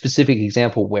a very specific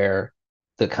example where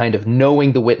the kind of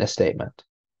knowing the witness statement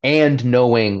and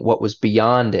knowing what was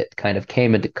beyond it kind of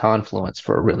came into confluence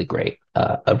for a really great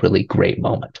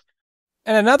moment.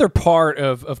 And another part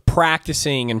of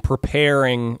practicing and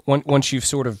preparing once you've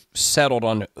sort of settled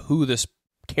on who this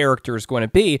character is going to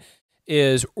be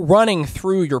is running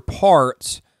through your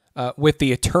parts with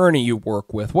the attorney you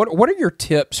work with. What are your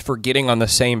tips for getting on the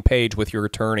same page with your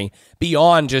attorney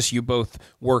beyond just you both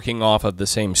working off of the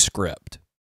same script?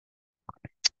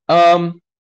 I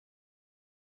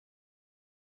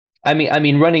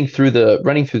mean, running through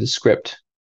the script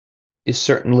is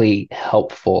certainly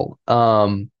helpful.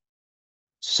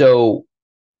 So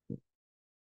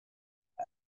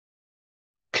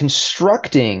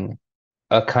constructing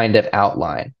a kind of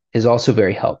outline is also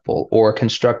very helpful, or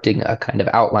constructing a kind of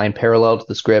outline parallel to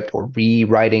the script or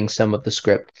rewriting some of the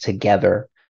script together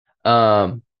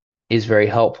is very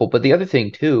helpful. But the other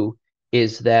thing too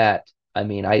is that, I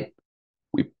mean,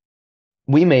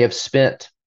 we may have spent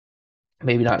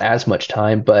maybe not as much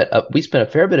time, but we spent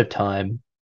a fair bit of time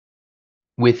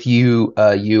with you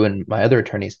and my other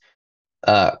attorneys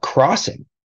crossing,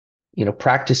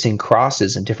 practicing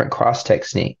crosses and different cross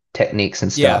techniques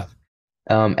and stuff.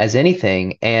 As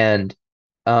anything. And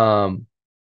I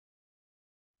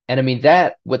mean,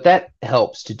 what that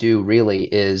helps to do really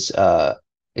is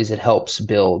it helps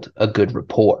build a good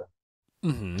rapport.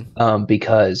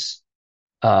 Because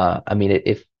I mean,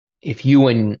 if you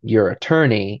and your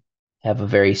attorney have a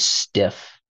very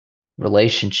stiff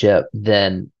relationship,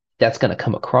 then that's going to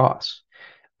come across.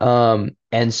 And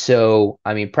so,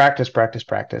 I mean, practice,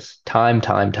 time.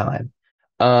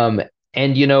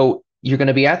 And you're going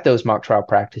to be at those mock trial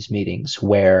practice meetings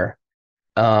where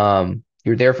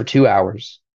you're there for 2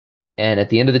 hours, and at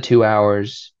the end of the 2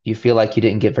 hours, you feel like you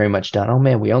didn't get very much done. Oh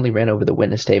man, we only ran over the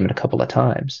witness statement a couple of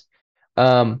times.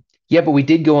 Yeah, but we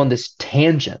did go on this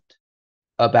tangent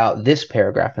about this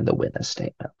paragraph in the witness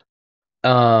statement.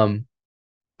 And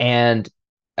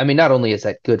I mean, not only is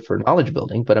that good for knowledge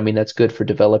building, but I mean, that's good for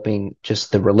developing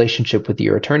just the relationship with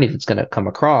your attorney that's going to come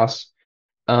across.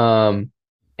 And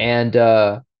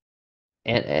that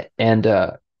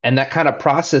kind of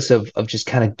process of just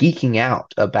kind of geeking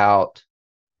out about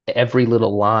every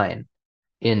little line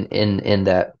in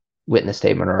that witness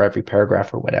statement or every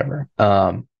paragraph or whatever.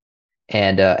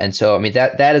 And so, I mean,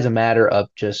 that is a matter of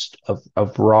just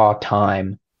of raw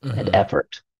time and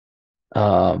effort.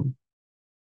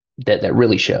 That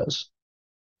really shows.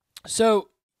 So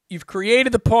you've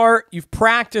created the part, you've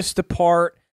practiced the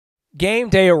part, game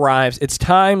day arrives, it's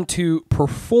time to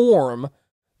perform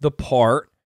the part.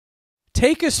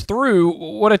 Take us through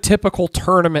what a typical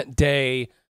tournament day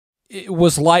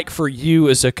was like for you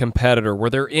as a competitor.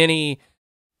 Were there any,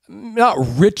 not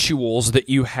rituals that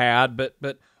you had, but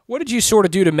what did you sort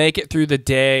of do to make it through the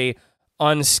day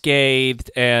unscathed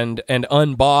and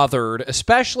unbothered,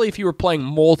 especially if you were playing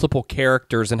multiple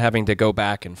characters and having to go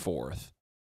back and forth?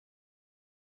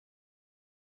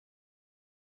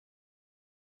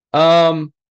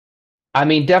 I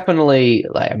mean, definitely,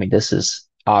 like, I mean, this is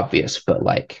obvious, but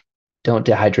like, don't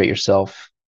dehydrate yourself.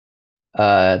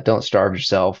 Don't starve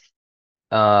yourself.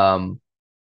 Um,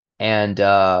 and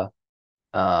I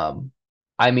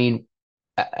mean,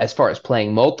 as far as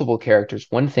playing multiple characters,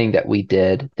 one thing that we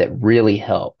did that really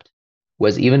helped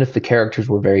was even if the characters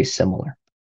were very similar,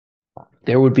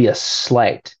 there would be a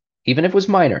slight, even if it was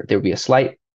minor, there would be a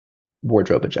slight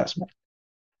wardrobe adjustment.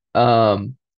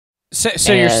 Um,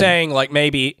 So you're saying, like,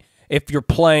 maybe if you're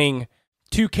playing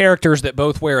two characters that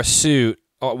both wear a suit,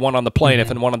 one on the plaintiff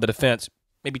and one on the defense,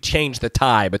 maybe change the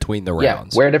tie between the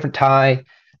rounds. Yeah, wear a different tie.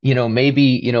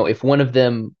 Maybe, if one of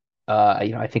them,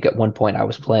 I think at one point I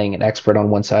was playing an expert on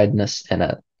one side and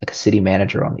a city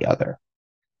manager on the other.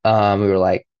 We were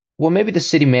like, well, maybe the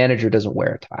city manager doesn't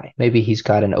wear a tie. Maybe he's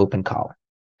got an open collar.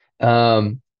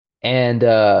 And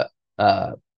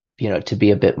to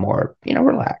be a bit more,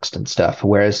 relaxed and stuff.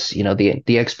 Whereas,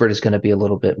 the expert is going to be a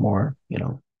little bit more,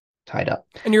 tied up.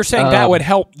 And you're saying that would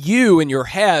help you in your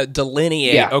head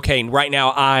delineate, Yeah. okay, right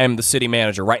now I'm the city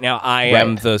manager. Right now I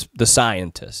am the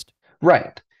scientist.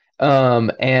 Right. You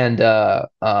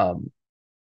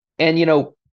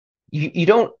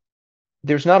don't,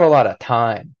 there's not a lot of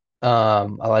time. A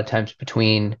lot of times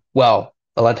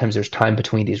a lot of times there's time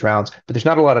between these rounds, but there's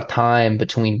not a lot of time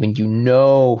between when you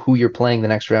know who you're playing the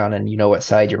next round and you know what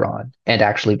side you're on and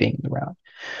actually being in the round.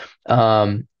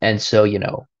 And so,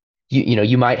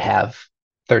 you might have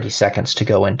 30 seconds to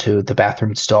go into the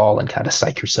bathroom stall and kind of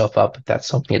psych yourself up if that's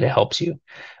something that helps you.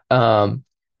 But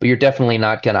you're definitely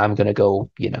not I'm going to go,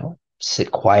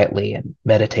 sit quietly and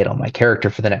meditate on my character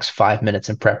for the next 5 minutes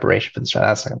in preparation for this round.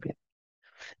 That's not going to be it.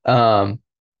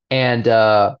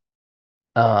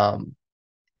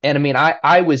 And I mean,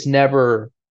 I was never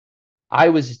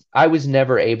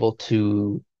able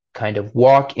to kind of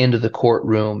walk into the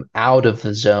courtroom out of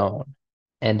the zone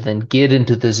and then get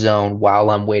into the zone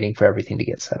while I'm waiting for everything to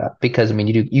get set up. Because I mean,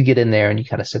 you get in there and you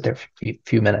kind of sit there for a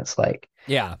few minutes. Like,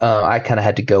 Yeah. I kind of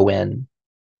had to go in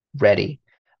ready.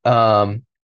 One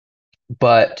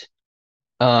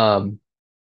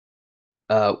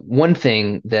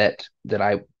thing that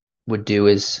I would do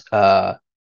is, and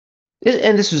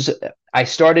this was, I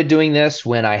started doing this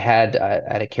when I had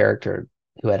a character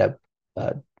who had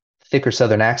a thicker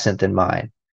Southern accent than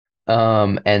mine.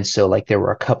 And so like there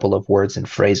were a couple of words and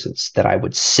phrases that I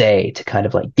would say to kind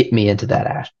of like get me into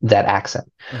that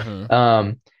accent.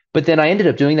 Mm-hmm. But then I ended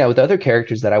up doing that with other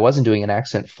characters that I wasn't doing an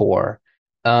accent for.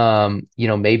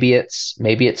 Maybe it's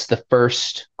the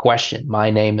first question. My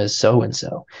name is so and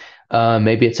so.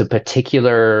 Maybe it's a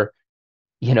particular,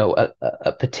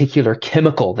 a particular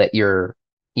chemical that you're,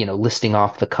 listing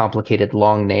off the complicated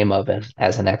long name of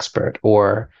as an expert,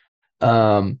 or there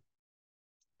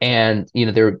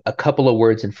are a couple of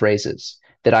words and phrases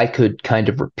that I could kind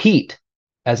of repeat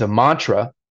as a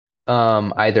mantra,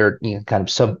 either kind of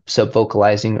sub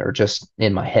vocalizing or just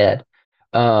in my head,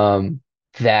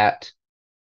 that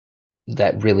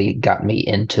really got me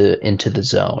into the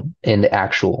zone in the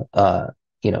actual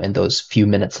in those few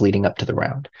minutes leading up to the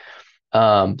round.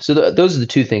 So those are the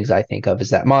two things I think of, is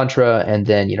that mantra, and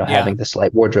then having the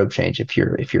slight wardrobe change if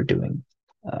you're doing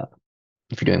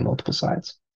multiple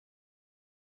sides.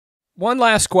 One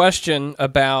last question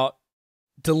about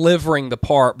delivering the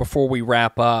part before we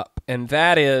wrap up, and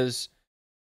that is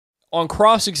on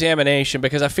cross-examination,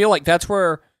 because I feel like that's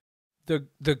where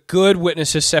the good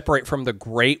witnesses separate from the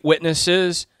great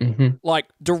witnesses. Mm-hmm. Like,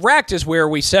 direct is where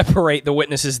we separate the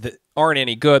witnesses that aren't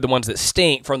any good, the ones that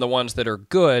stink, from the ones that are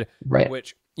good. Right.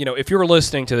 Which, if you're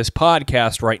listening to this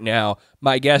podcast right now,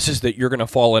 my guess is that you're going to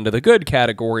fall into the good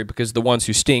category, because the ones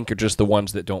who stink are just the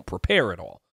ones that don't prepare at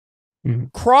all. Mm-hmm.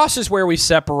 Cross is where we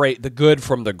separate the good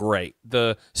from the great,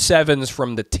 the 7s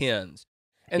from the 10s.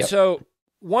 And so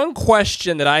one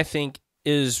question that I think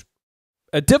is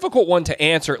a difficult one to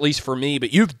answer, at least for me,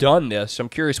 but you've done this, so I'm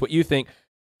curious what you think.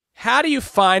 How do you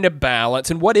find a balance,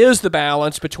 and what is the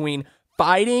balance between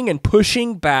fighting and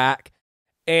pushing back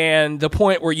and the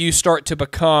point where you start to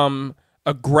become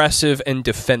aggressive and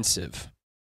defensive?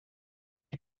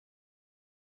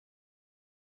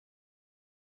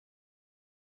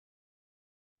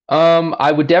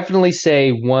 I would definitely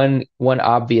say one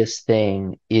obvious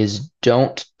thing is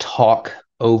don't talk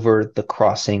over the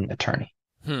crossing attorney.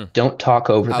 Don't talk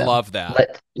over them. I love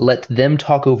that. Let them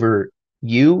talk over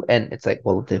you, and it's like,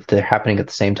 well, if they're happening at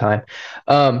the same time.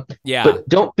 But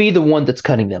don't be the one that's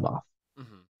cutting them off.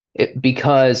 Mm-hmm.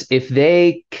 Because if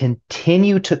they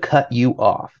continue to cut you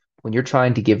off, when you're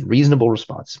trying to give reasonable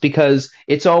responses, because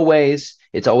it's always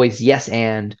yes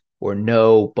and or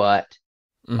no but.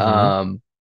 Um,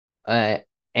 and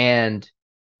and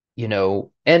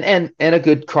a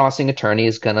good crossing attorney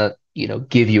is gonna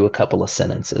give you a couple of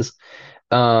sentences.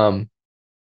 But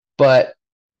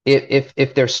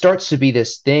if there starts to be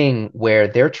this thing where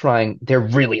they're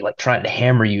really like trying to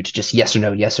hammer you to just yes or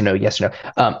no, yes or no, yes or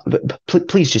no.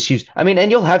 Please just use. I mean,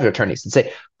 and you'll have your attorneys and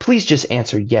say, please just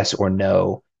answer yes or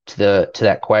no to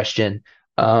that question.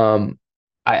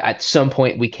 At some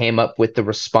point we came up with the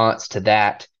response to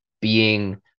that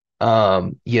being,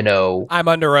 I'm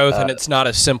under oath, and it's not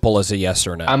as simple as a yes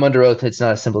or no. I'm under oath. It's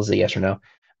not as simple as a yes or no.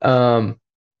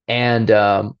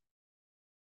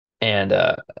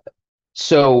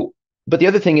 So, but the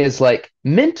other thing is, like,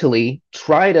 mentally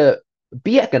try to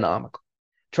be economical.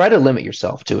 Try to limit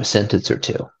yourself to a sentence or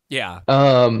two. Yeah.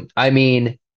 I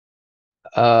mean,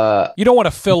 you don't want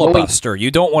to filibuster. You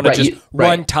don't want to just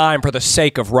run time for the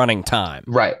sake of running time.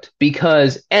 Right.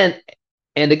 Because, and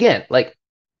again, like,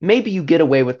 maybe you get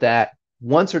away with that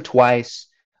once or twice.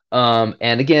 And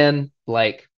again,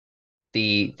 like,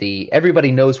 the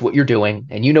everybody knows what you're doing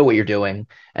and you know what you're doing,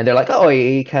 and they're like, oh,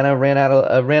 he kind of ran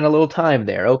a little time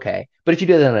there. Okay. But if you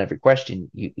do that on every question,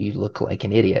 you look like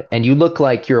an idiot, and you look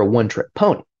like you're a one-trick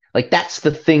pony. Like, that's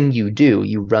the thing you do.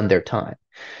 You run their time.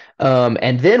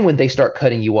 And then when they start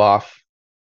cutting you off,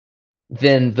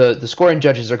 then the scoring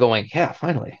judges are going, yeah,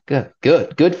 finally,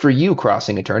 good for you,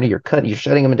 crossing attorney. You're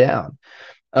shutting them down.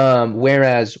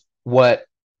 Whereas what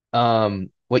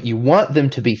you want them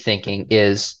to be thinking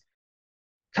is,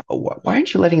 why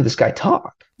aren't you letting this guy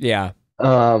talk? Yeah.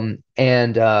 And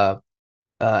I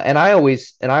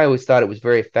always thought it was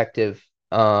very effective.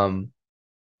 Not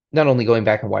only going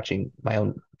back and watching my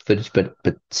own footage, but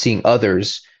seeing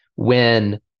others,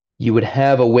 when you would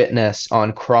have a witness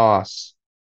on cross,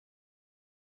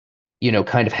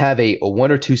 kind of have a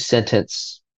one or two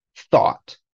sentence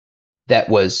thought that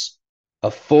was a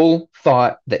full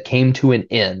thought that came to an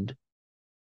end.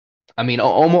 I mean,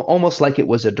 almost like it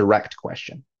was a direct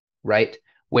question, right?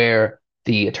 Where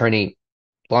the attorney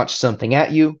launched something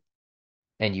at you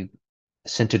and you a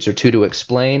sentence or two to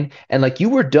explain, and like you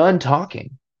were done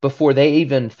talking before they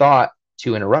even thought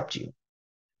to interrupt you.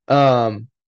 And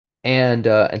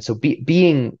so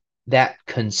being that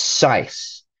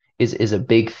concise is a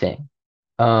big thing.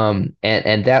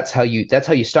 And that's how you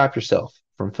stop yourself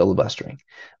from filibustering.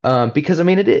 Because I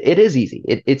mean, it is easy.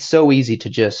 It's so easy to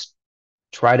just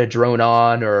try to drone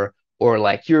on, or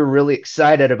like you're really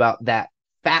excited about that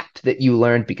fact that you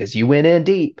learned because you went in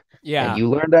deep. Yeah. And you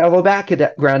learned all the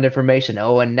background information.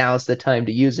 Oh, and now's the time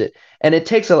to use it. And it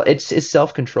takes it's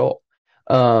self-control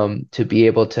to be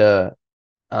able to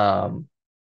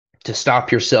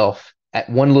stop yourself at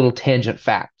one little tangent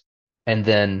fact, and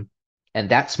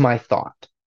that's my thought.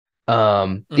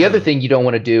 The other thing you don't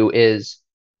want to do is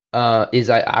I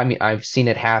mean, I've seen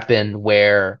it happen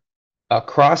where a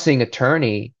crossing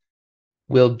attorney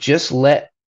will just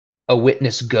let a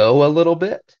witness go a little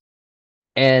bit,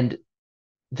 and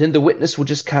then the witness will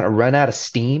just kind of run out of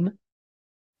steam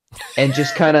and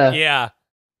just kind of and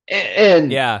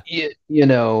then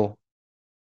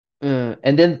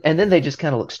they just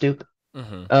kind of look stupid.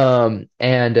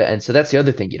 And so that's the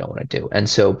other thing you don't want to do. And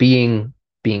so being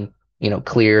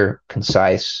clear,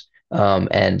 concise,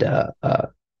 and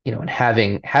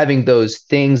having those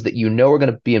things that are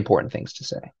going to be important things to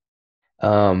say,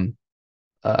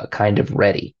 kind of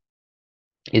ready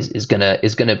is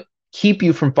gonna keep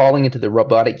you from falling into the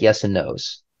robotic yes and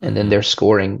no's, and then they're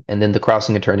scoring, and then the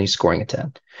crossing attorney's scoring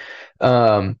attempt.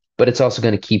 But it's also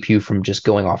going to keep you from just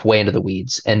going off way into the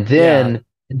weeds, and then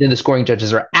the scoring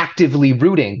judges are actively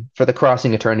rooting for the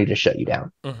crossing attorney to shut you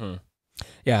down.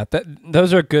 Yeah,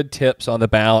 those are good tips on the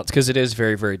balance, because it is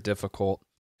very, very difficult.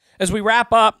 As we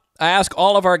wrap up, I ask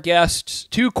all of our guests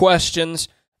 2 questions,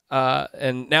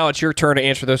 and now it's your turn to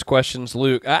answer those questions,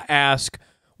 Luke. I ask,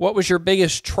 what was your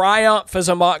biggest triumph as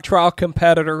a mock trial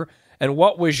competitor, and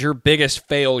what was your biggest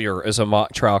failure as a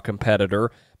mock trial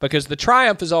competitor? Because the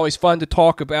triumph is always fun to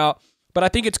talk about, but I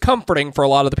think it's comforting for a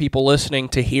lot of the people listening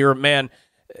to hear, man,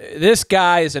 this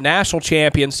guy is a national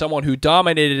champion, someone who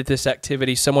dominated this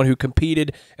activity, someone who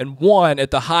competed and won at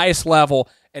the highest level,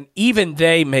 and even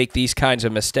they make these kinds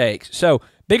of mistakes. So,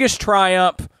 biggest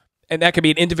triumph, and that could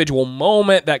be an individual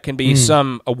moment, that can be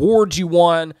some awards you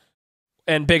won,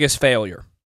 and biggest failure.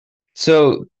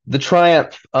 So the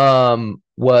triumph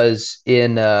was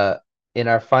in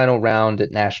our final round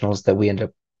at nationals that we end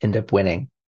up winning.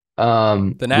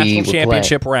 The national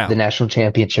championship round. The national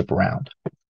championship round.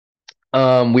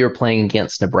 We were playing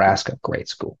against Nebraska. Great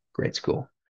school.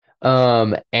 And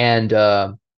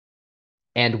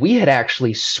and we had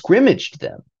actually scrimmaged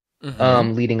them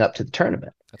Mm-hmm. leading up to the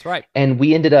tournament. That's right. And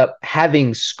we ended up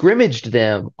having scrimmaged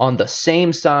them on the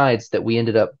same sides that we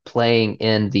ended up playing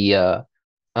Yes.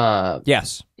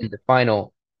 in the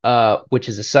final, which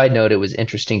is a side note. It was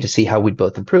interesting to see how we'd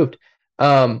both improved.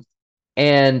 Um,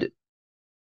 and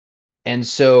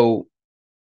so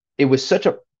it was such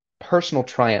a personal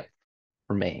triumph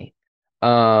for me,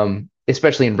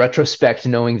 especially in retrospect,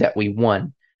 knowing that we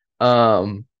won,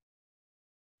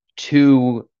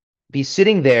 to be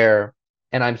sitting there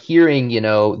and I'm hearing,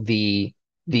 the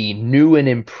new and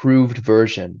improved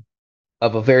version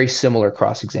of a very similar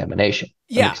cross-examination.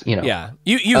 Yeah. You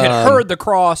had Um, heard the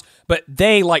cross, but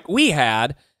they, like we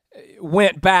had,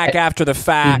 went back after the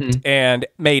fact mhm, and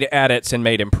made edits and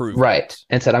made improvements. right.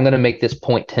 And said, I'm going to make this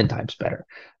point 10 times better.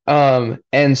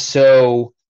 And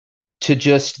so to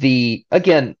just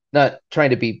again, not trying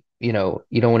to be, you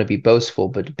don't want to be boastful,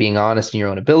 but being honest in your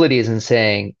own abilities and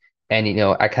saying, and,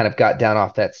 I kind of got down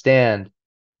off that stand.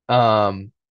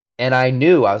 And I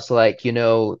knew, I was like,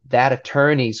 that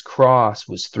attorney's cross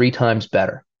was 3 times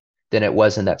better than it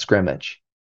was in that scrimmage.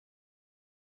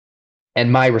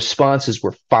 And my responses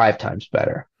were 5 times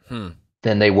better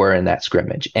than they were in that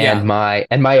scrimmage. And Yeah.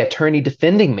 my attorney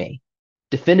defended me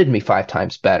 5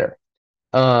 times better.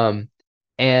 And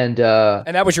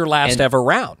that was your last ever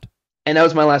round. And that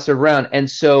was my last ever round. And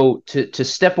so to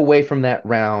step away from that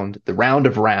round, the round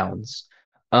of rounds,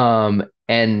 and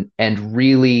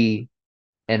really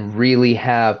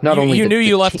have not only you knew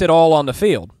you left it all on the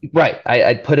field. right.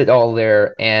 I'd put it all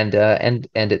there, and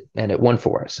it won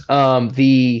for us.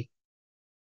 The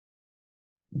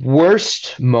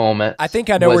worst moment, I think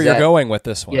I know where you're going with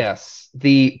this one. Yes,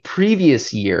 the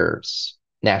previous year's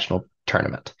national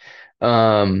tournament.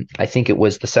 I think it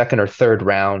was the second or third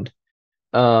round.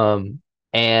 And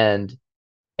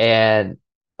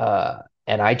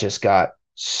I just got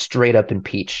straight up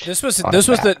impeached. This was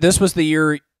the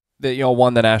year that y'all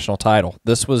won the national title.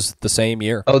 This was the same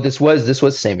year. Oh, this was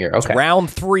the same year. Okay. Round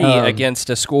 3 against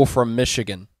a school from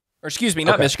Michigan. Or excuse me,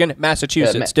 not Michigan,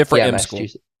 Massachusetts. Different M school.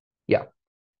 Yeah.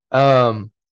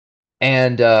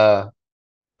 And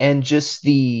just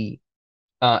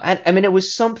I mean, it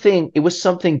was something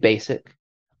basic.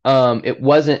 It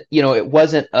wasn't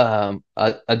a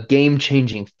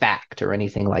game-changing fact or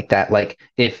anything like that. Like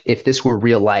if this were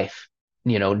real life,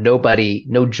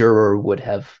 no juror would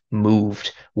have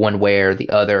moved one way or the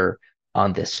other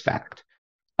on this fact.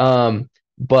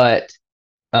 But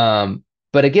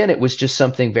again, it was just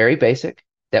something very basic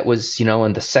that was,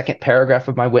 in the second paragraph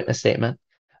of my witness statement,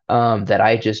 that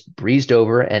I just breezed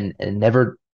over and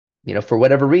never, for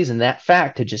whatever reason, that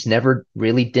fact had just never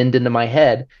really dinned into my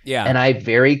head. Yeah. And I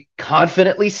very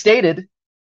confidently stated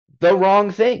the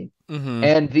wrong thing. Mm-hmm.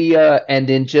 And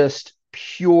in just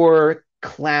pure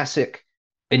classic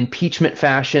impeachment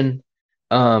fashion,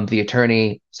 the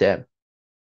attorney said,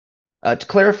 to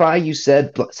clarify, you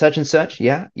said such and such.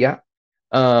 Yeah. And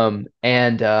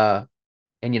I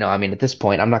mean, at this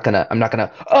point, I'm not gonna, no,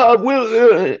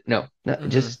 Mm-hmm.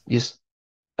 just,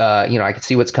 I can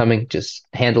see what's coming. Just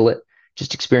handle it.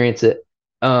 Just experience it.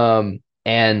 And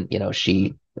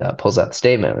she pulls out the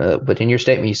statement. But in your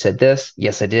statement, you said this.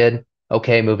 Yes, I did.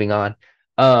 Okay, moving on.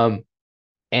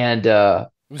 It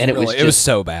was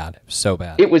so bad. So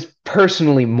bad. It was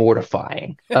personally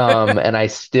mortifying. And I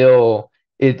still,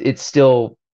 it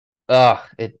still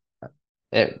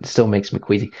makes me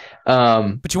queasy.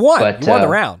 But you won. You won the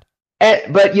round.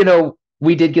 But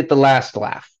we did get the last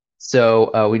laugh.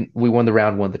 So we won the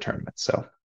round, won the tournament. So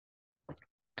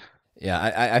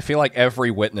yeah, I feel like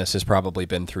every witness has probably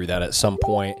been through that at some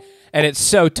point, and it's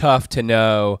so tough to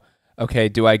know. Okay,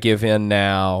 do I give in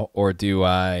now, or do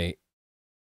I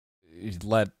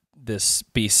let this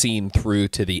be seen through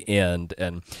to the end?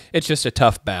 And it's just a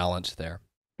tough balance there.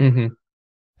 Mm-hmm.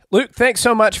 Luke, thanks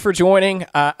so much for joining.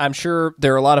 I'm sure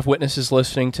there are a lot of witnesses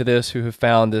listening to this who have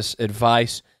found this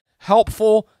advice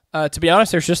helpful. To be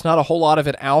honest, there's just not a whole lot of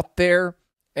it out there,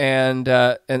 and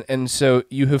so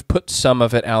you have put some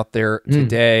of it out there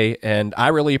today, and I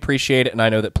really appreciate it, and I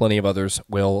know that plenty of others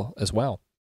will as well.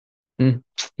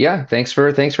 Yeah, thanks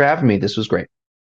for having me. This was great.